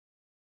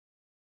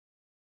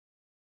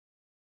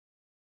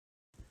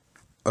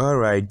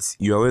Alright,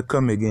 you are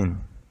welcome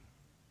again.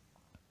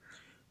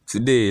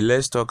 Today,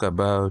 let's talk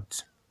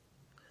about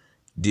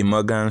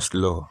DeMorgan's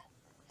Law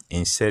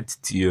in set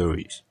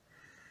theories.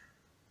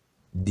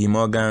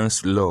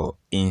 DeMorgan's Law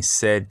in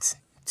set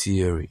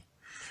theory.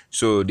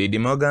 So, the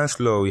DeMorgan's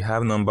Law, we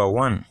have number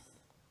 1.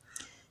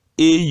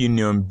 A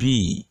union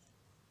B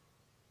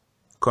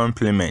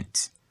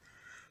complement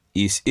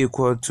is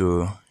equal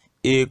to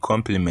A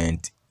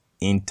complement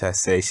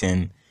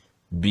intersection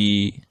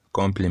B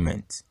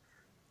complement.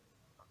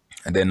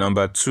 And then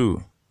number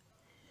 2.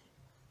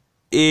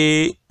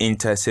 A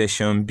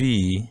intersection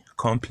B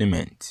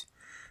complement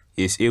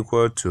is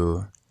equal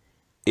to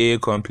A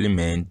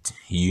complement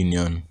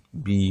union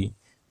B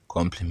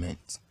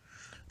complement.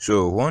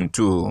 So, I want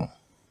to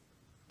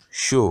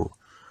show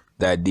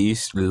that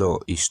this law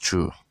is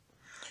true.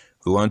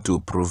 We want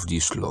to prove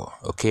this law,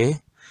 okay?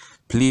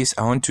 Please,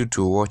 I want you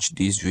to watch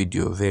this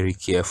video very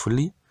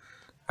carefully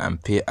and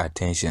pay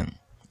attention.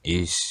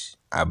 It's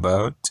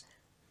about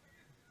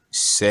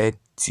set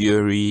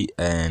theory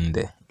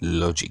and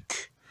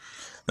logic.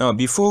 Now,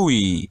 before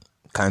we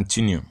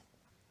continue,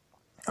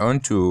 I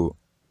want to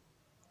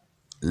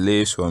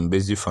lay some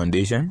basic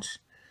foundations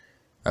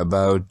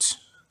about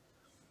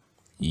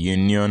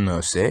union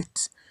of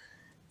set,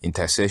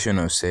 intersection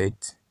of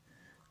set,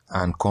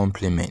 and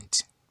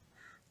complement.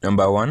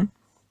 Number 1,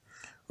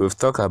 we've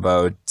talked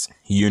about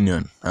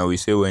union, and we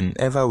say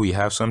whenever we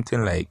have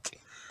something like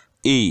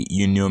A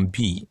union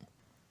B,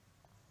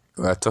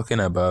 we are talking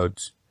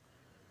about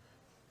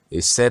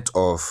a set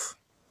of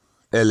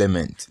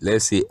elements,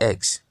 let's say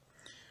X,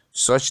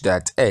 such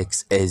that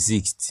X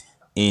exists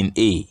in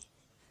A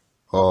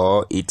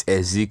or it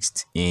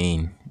exists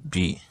in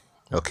B.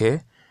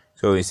 Okay,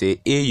 so we say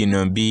A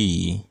union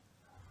B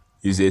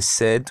is a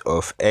set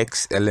of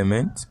X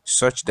elements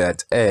such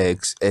that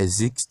X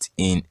exists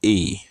in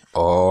A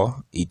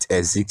or it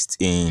exists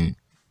in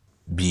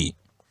B.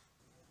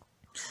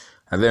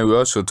 And then we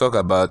also talk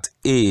about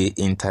A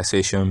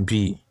intersection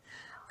B.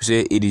 We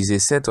say it is a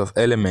set of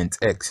elements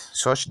X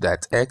such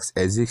that X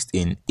exists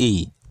in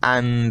A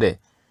and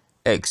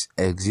X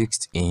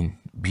exists in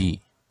B.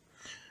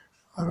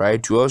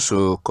 Alright, we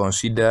also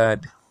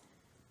considered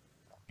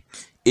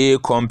A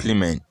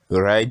complement. We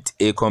write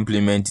A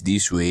complement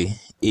this way: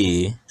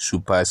 A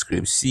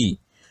superscript C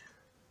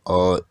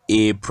or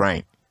A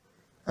prime.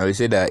 And we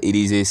say that it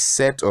is a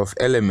set of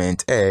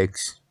element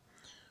X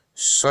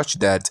such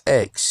that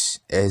X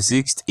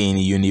exists in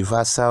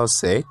universal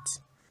set,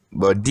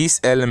 but these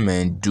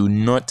elements do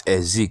not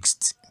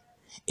exist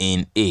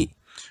in A.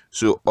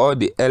 So all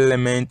the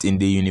elements in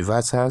the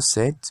universal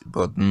set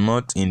but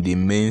not in the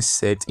main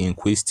set in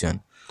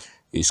question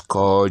is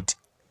called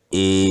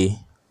A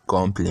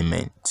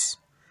complement.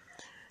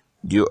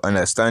 Do you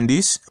understand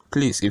this?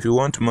 Please, if you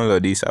want more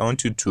of this, I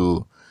want you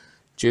to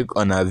check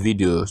on our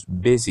videos,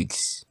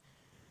 basics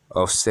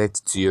of set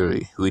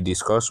theory. We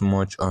discuss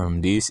much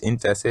on this: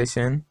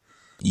 intersection,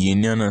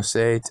 union of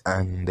set,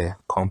 and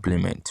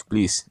complement.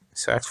 Please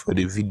search for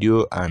the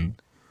video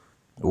and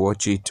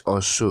watch it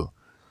also.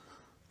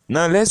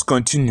 Now let's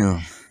continue.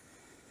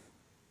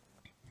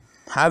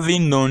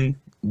 Having known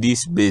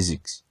these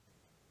basics,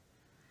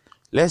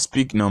 let's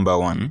pick number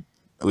 1.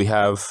 We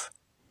have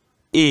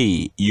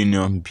A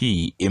union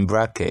B in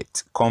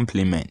bracket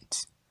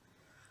complement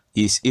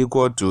is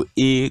equal to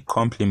A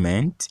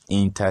complement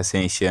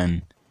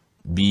intersection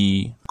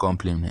B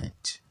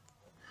complement.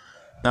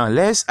 Now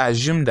let's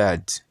assume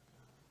that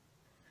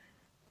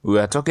we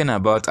are talking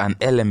about an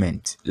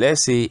element.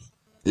 Let's say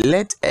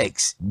let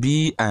X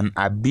be an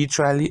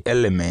arbitrary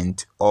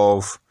element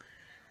of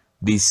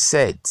the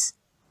set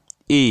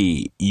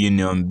A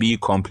union B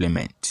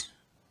complement.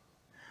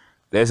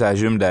 Let's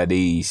assume that there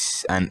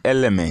is an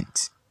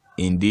element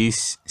in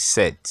this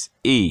set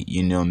A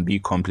union B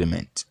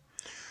complement.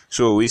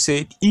 So we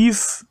said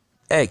if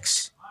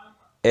X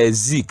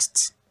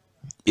exists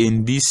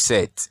in this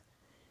set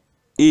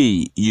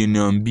A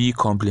union B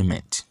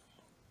complement,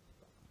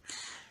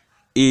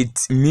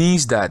 it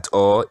means that,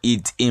 or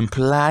it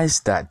implies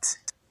that,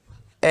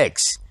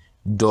 X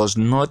does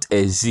not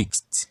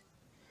exist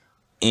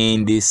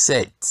in the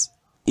set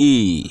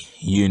A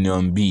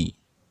union B.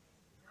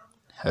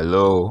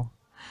 Hello?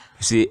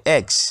 You see,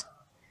 X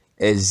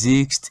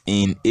exists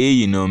in A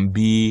union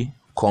B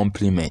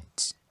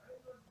complement.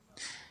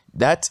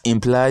 That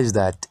implies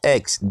that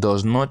X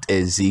does not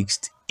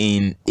exist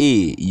in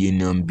A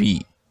union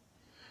B.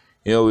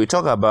 You know, we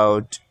talk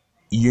about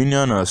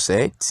union of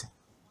set,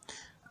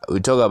 we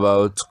talk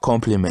about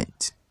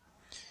complement.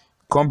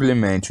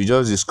 Complement, we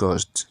just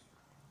discussed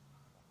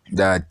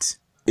that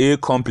A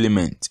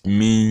complement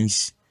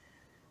means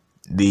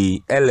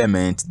the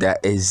element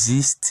that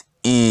exists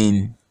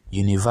in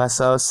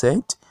universal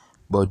set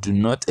but do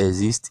not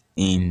exist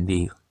in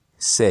the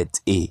set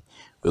A.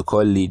 We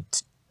call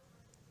it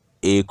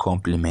A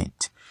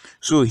complement.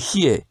 So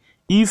here,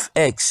 if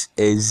X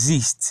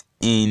exists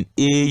in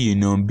A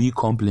union B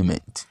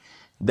complement,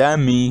 that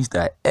means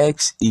that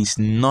X is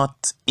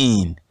not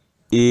in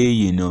A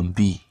union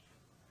B.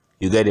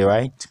 You get it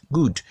right?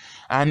 Good.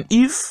 And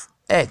if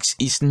X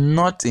is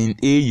not in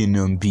A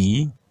union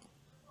B,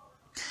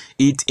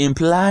 it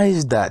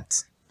implies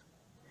that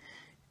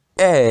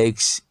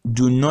X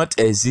do not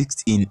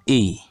exist in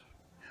A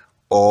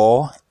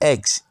or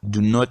X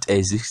do not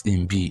exist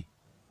in B.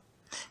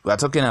 We are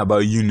talking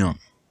about union.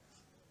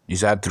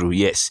 Is that true?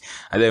 Yes.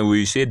 And then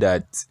we say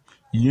that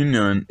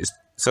union is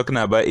talking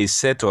about a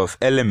set of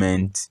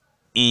elements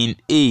in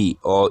A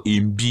or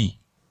in B.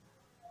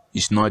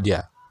 It's not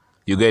there.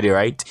 You get it,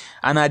 right?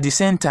 And at the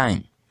same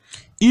time,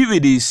 if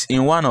it is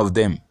in one of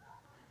them,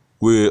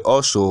 we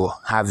also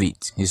have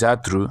it. Is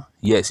that true?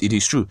 Yes, it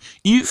is true.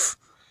 If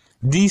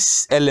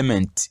this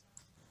element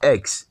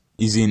X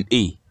is in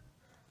A,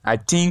 I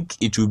think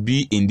it will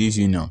be in this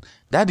union.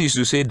 That is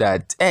to say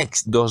that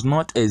X does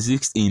not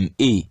exist in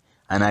A,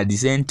 and at the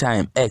same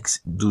time X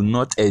do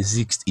not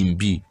exist in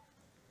B.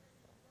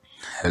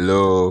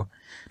 Hello,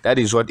 that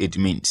is what it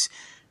means.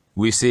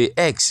 We say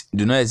X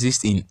do not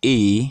exist in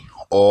A,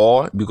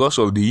 or because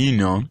of the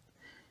union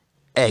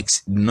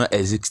X do not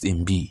exist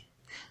in B.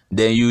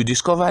 Then you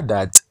discover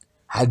that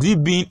had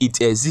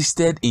it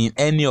existed in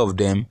any of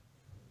them,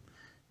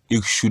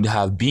 it should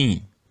have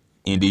been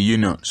in the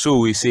union. So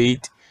we say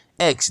it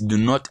X do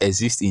not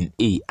exist in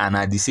A, and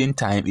at the same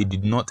time it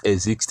did not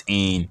exist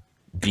in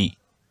B.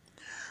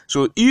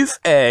 So if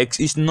X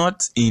is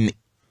not in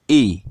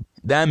A,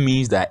 that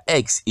means that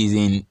X is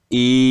in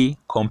A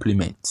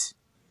complement.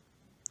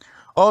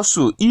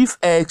 Also, if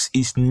X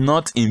is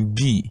not in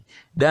B,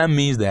 that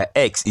means that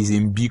X is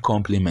in B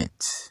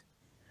complement.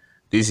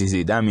 This is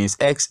it. That means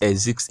X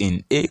exists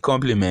in A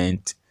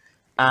complement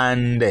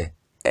and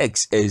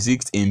X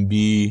exists in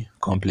B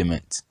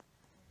complement.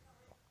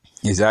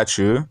 Is that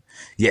true?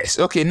 Yes.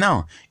 Okay,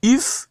 now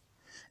if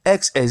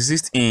X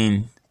exists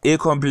in A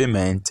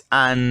complement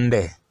and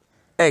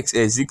X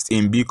exists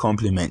in B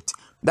complement,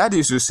 that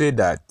is to say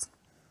that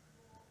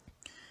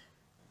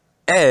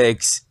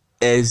X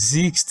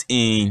exists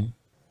in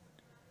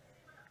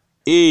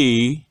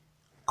A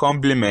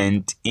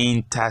complement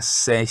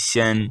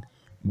intersection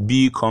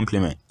B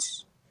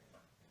complement.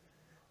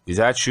 Is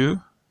that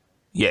true?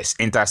 Yes,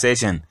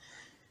 intersection.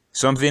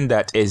 Something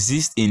that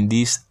exists in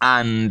this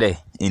and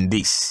in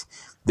this.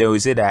 Then we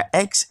say that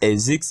X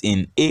exists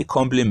in A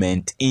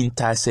complement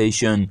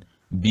intersection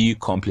B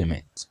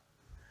complement.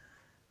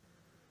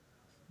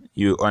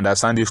 You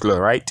understand this law,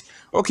 right?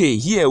 Okay,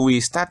 here we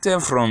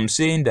started from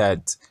saying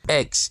that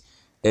X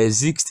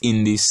exists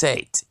in the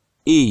set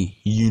A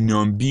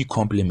union B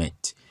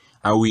complement,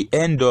 and we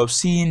end up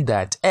seeing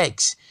that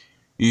X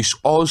is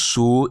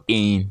also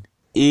in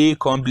A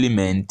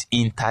complement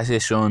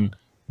intersection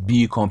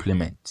B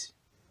complement.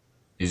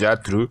 Is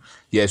that true?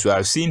 Yes, we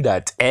have seen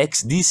that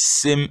X, this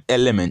same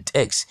element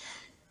X,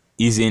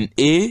 is in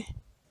A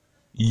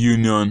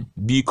union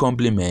B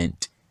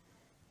complement.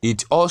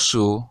 It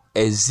also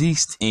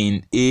exists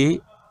in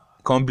A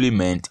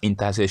complement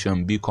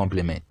intersection B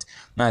complement.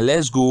 Now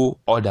let's go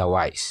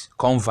otherwise,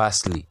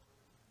 conversely.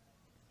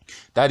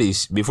 That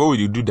is, before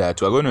we do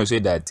that, we're going to say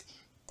that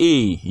A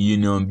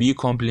union B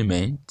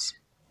complement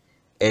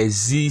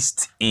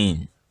exists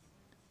in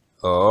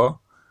or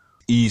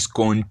is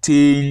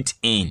contained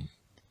in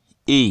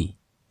A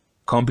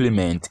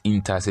complement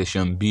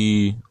intersection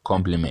B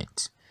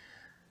complement.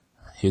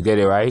 You get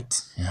it,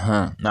 right?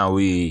 Now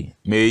we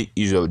make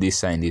use of this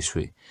sign this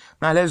way.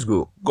 Now let's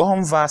go.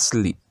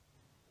 Conversely,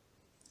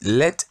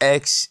 let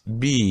X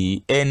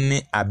be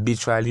any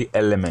arbitrary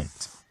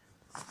element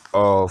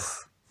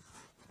of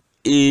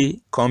A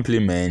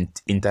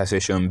complement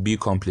intersection B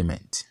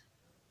complement.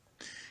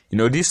 You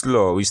know, this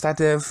law, we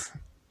started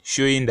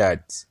showing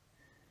that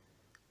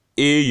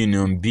A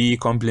union B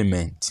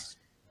complement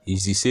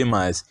is the same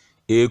as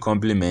A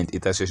complement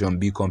intersection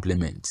B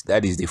complement.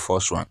 That is the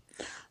first one.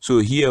 So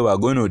here we are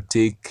going to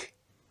take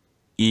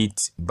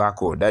it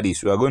backward. That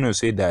is, we are going to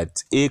say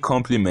that A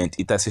complement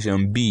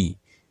intersection B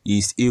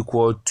is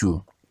equal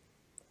to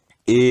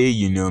A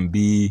union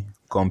B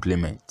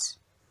complement.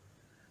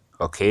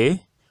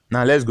 Okay,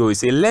 now let's go. We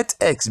say let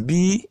X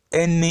be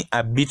any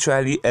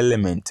arbitrary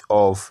element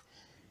of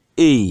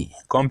A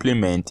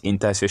complement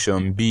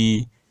intersection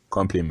B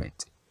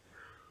complement.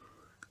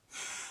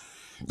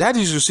 That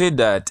is to say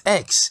that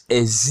X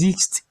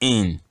exists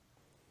in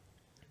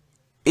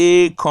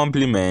A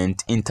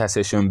complement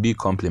intersection B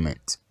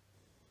complement.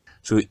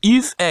 So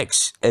if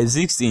X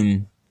exists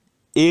in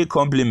A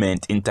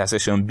complement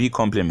intersection B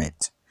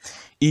complement,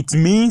 it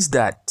means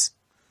that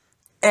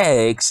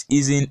X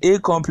is in A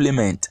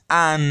complement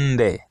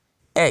and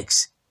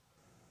X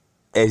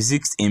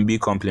exists in B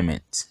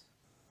complement.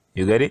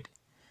 You get it?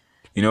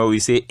 You know, we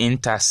say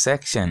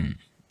intersection.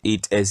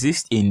 It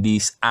exists in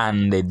this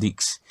and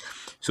this.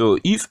 So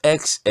if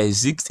X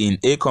exists in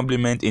A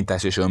complement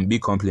intersection B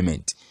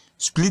complement,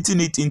 splitting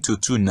it into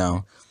two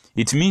now,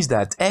 it means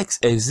that X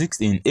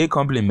exists in A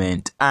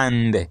complement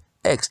and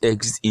X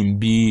exists in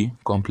B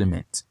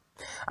complement.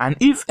 And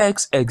if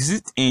X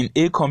exists in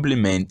A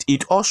complement,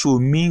 it also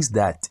means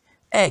that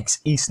X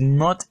is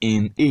not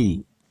in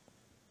A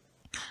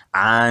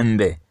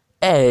and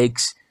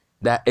X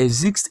that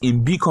exists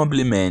in B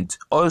complement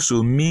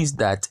also means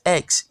that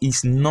X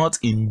is not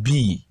in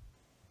B.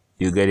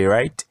 You get it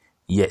right?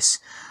 Yes.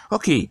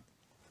 Okay.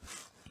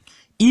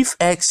 If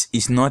X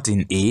is not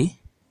in A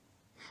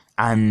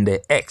and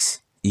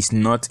X is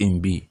not in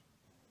B,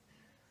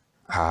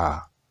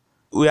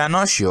 we are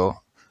not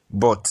sure,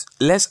 but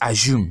let's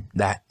assume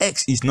that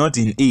X is not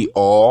in A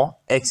or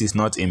X is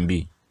not in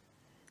B.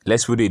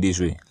 Let's put it this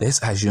way.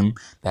 Let's assume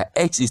that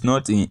X is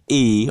not in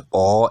A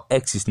or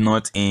X is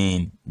not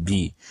in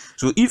B.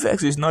 So if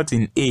X is not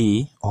in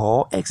A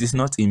or X is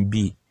not in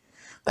B,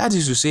 that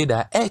is to say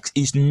that X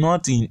is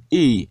not in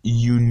A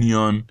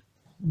union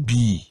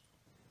B.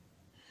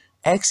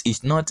 X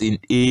is not in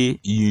A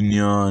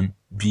union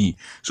B.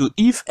 So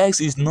if X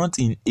is not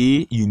in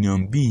A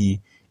union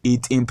B,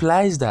 it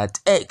implies that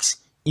X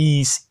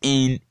is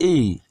in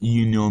A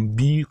union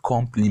B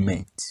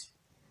complement.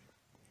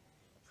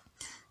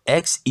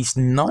 X is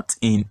not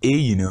in A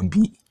union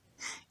B.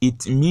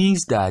 It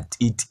means that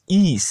it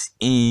is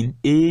in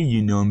A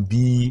union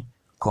B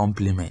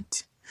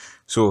complement.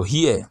 So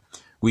here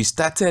we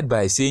started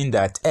by saying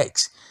that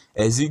X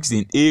exists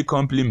in A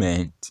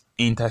complement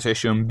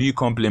intersection B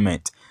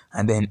complement,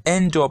 and then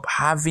end up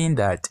having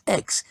that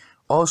X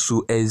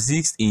also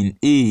exists in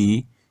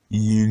A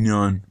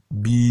union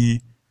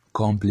B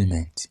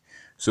complement.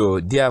 So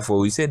therefore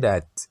we say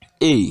that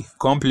A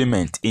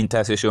complement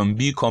intersection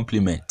B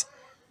complement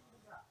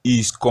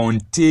is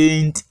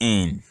contained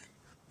in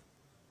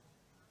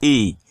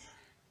A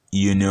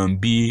union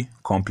B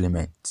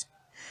complement.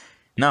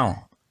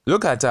 Now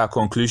look at our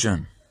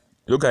conclusion.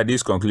 Look at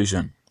this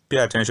conclusion. Pay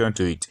attention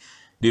to it.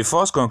 The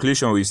first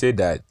conclusion, we say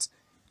that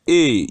A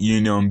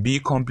union B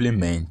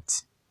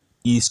complement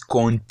is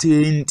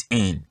contained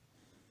in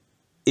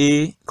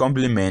A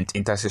complement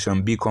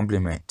intersection B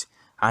complement.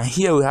 And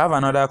here we have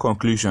another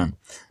conclusion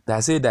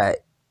that say that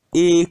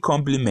A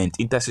complement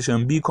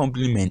intersection B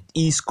complement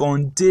is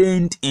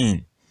contained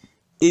in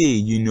A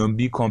union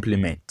B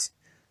complement.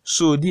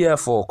 So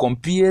therefore,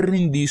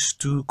 comparing these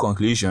two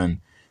conclusions,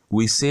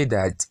 we say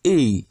that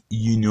A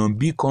union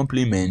B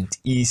complement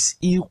is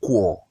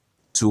equal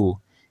to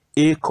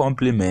A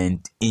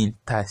complement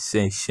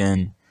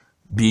intersection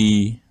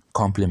B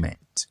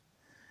complement.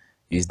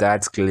 Is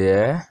that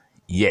clear?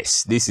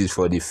 Yes, this is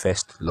for the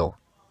first law.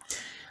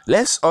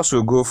 Let's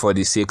also go for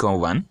the second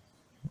one.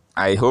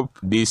 I hope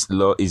this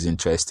law is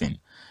interesting.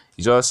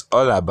 It's just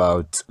all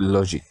about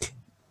logic,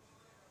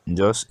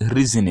 just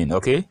reasoning.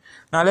 Okay,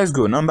 now let's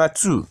go. Number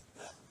 2,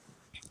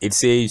 it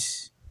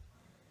says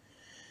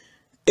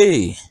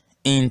A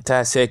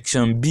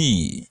intersection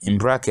B in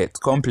bracket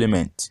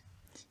complement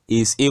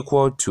is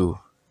equal to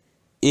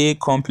A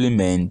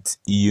complement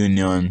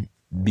union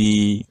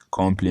B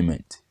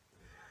complement.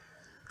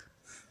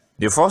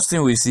 The first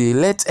thing we say,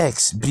 let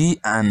X be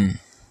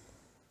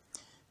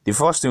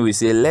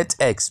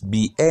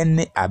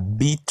any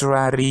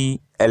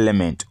arbitrary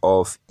element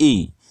of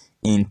A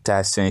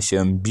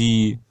intersection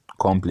B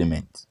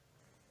complement.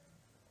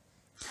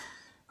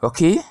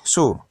 Okay,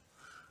 so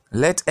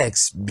let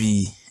X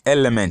be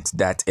element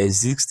that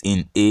exists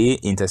in A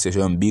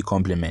intersection B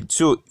complement.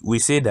 So we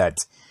say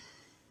that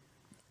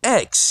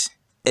X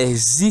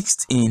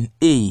exists in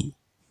A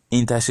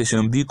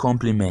intersection B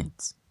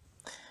complement.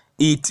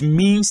 It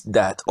means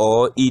that,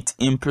 or it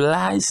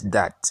implies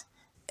that,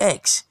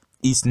 X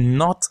is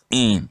not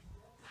in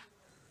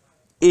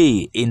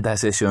A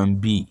intersection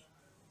B.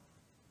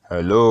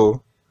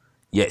 Hello?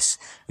 Yes.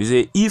 We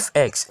say if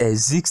X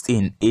exists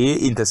in A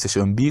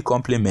intersection B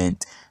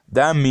complement,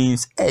 that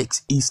means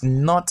X is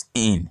not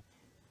in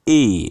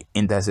A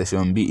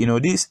intersection B. You know,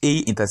 this A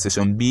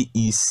intersection B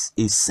is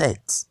a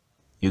set.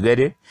 You get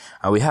it?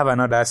 And we have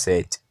another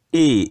set,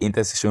 A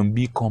intersection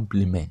B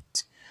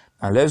complement.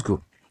 Now let's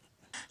go.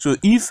 So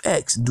if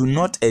X do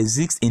not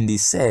exist in the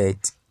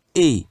set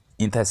A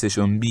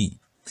intersection B,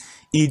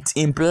 it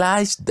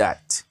implies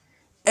that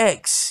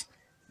X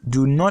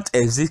do not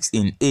exist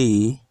in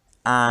A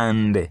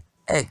and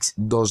X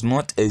does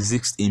not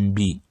exist in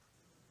B.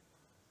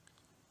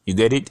 You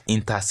get it?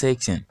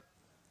 Intersection.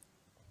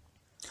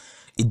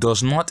 It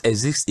does not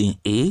exist in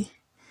A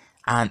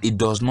and it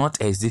does not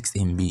exist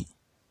in B.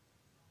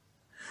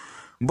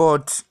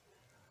 But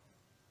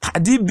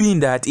had it been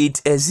that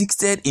it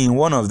existed in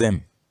one of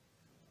them,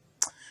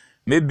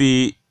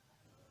 maybe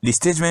the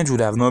statement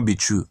would have not been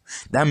true.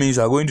 That means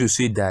we are going to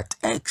say that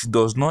X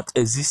does not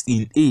exist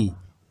in A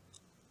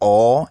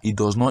or it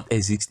does not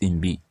exist in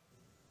B.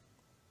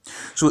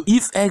 So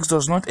if X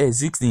does not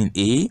exist in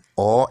A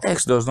or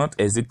X does not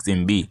exist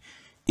in B,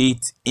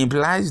 it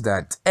implies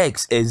that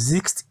X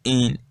exists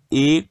in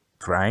A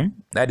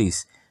prime, that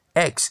is,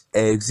 X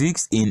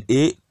exists in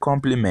A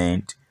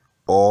complement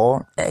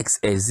or X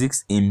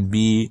exists in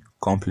B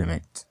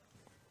complement.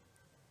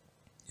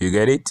 You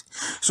get it?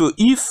 So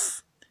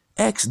if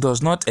X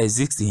does not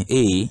exist in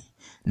A,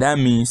 that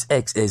means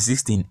X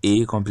exists in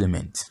A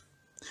complement.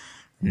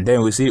 And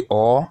then we say,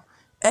 or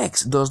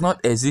X does not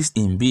exist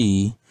in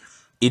B,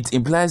 it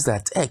implies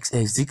that X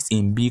exists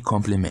in B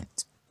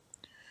complement.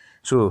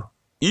 So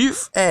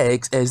if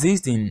X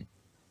exists in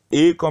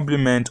A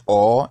complement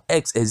or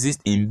X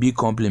exists in B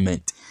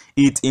complement,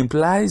 it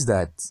implies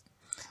that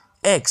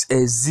X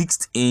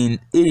exists in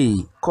A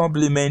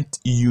complement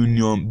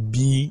union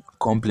B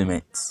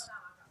complement.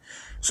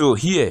 So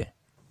here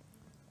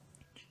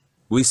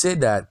we say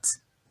that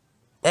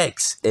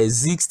X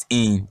exists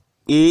in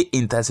A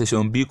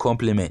intersection B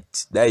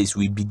complement. That is,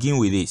 we begin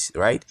with this,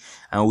 right?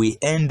 And we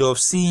end up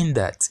seeing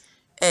that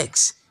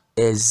X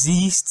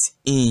exists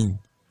in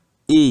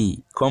A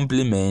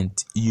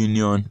complement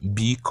union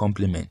B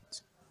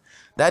complement.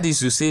 That is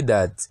to say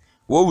that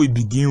what we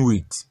begin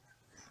with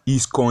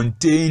is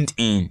contained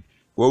in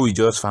what we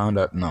just found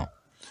out now.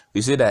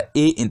 We say that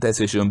A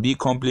intersection B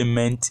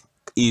complement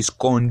is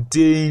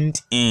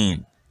contained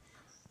in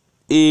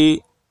A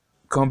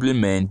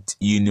complement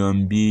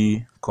union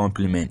B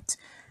complement.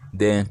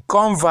 Then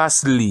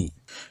conversely,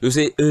 you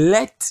say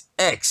let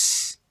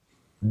X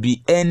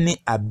be any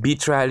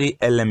arbitrary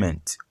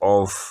element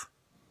of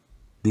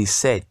the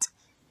set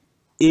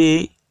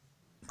A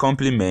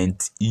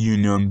complement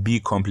union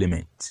B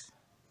complement.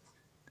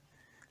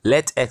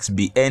 Let X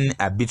be any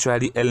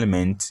arbitrary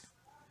element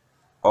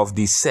of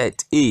the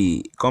set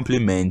A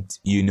complement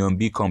union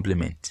B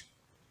complement.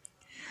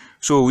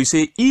 So we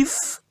say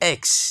if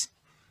X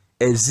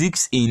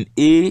exists in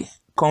A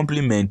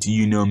complement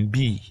union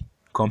B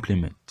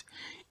complement,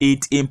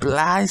 it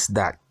implies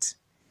that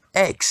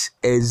X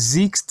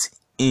exists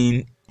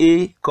in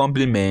A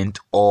complement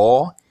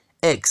or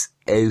X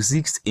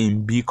exists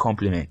in B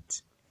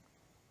complement.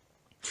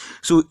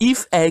 So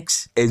if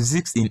X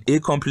exists in A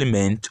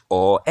complement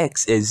or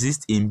X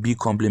exists in B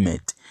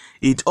complement,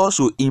 it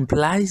also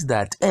implies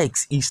that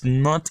X is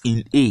not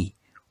in A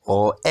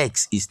or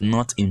X is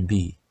not in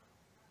B.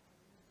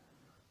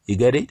 You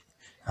get it?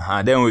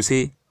 Then we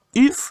say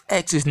if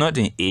X is not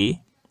in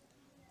A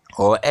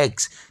or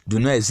X do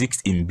not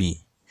exist in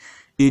B,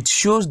 it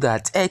shows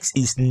that X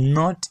is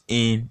not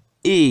in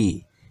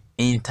A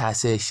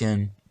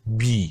intersection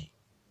B.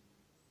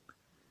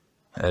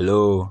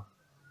 Hello?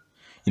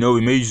 You know,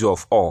 we made use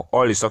of all.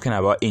 All is talking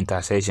about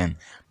intersection.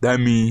 That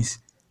means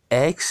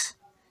X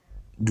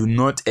do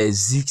not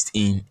exist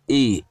in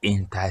A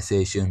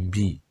intersection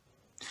B.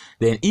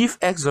 Then if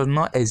X does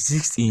not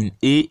exist in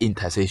A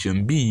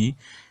intersection B,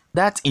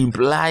 that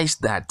implies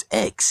that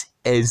X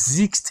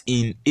exists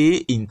in A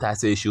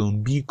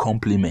intersection B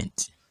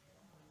complement.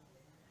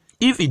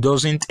 If it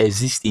doesn't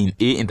exist in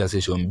A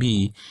intersection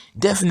B,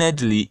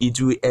 definitely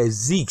it will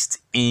exist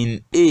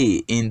in A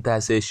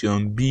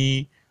intersection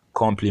B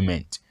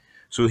complement.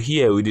 So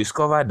here we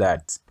discover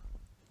that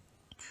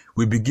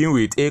we begin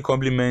with A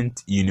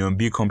complement union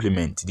B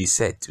complement, the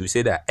set. We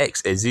say that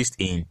X exists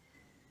in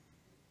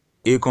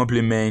A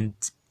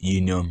complement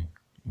union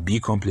B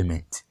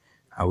complement.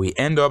 And we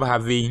end up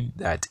having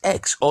that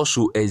X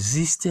also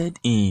existed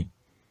in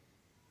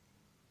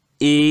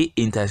A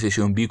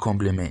intersection B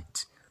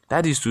complement.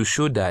 That is to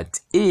show that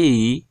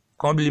A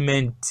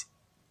complement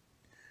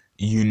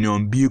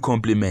union B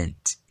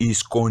complement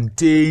is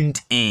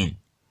contained in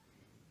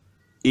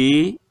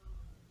A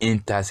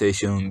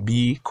intersection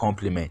B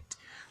complement.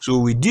 So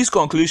with this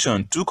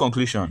conclusion, two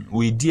conclusions,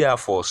 we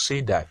therefore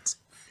say that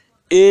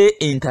A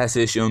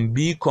intersection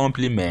B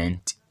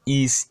complement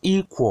is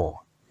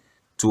equal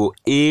to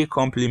A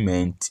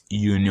complement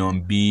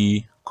union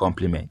B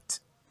complement.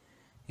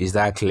 Is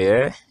that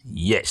clear?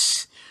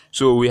 Yes.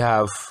 So we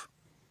have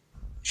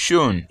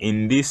shown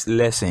in this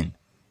lesson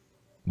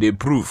the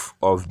proof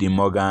of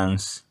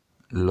DeMorgan's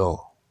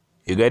law.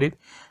 You get it?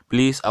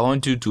 Please, I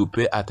want you to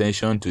pay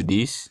attention to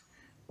this,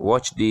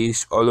 watch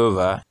this all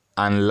over,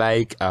 and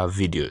like our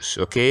videos.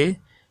 Okay?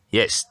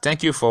 Yes,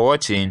 thank you for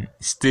watching.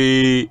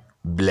 Stay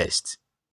blessed.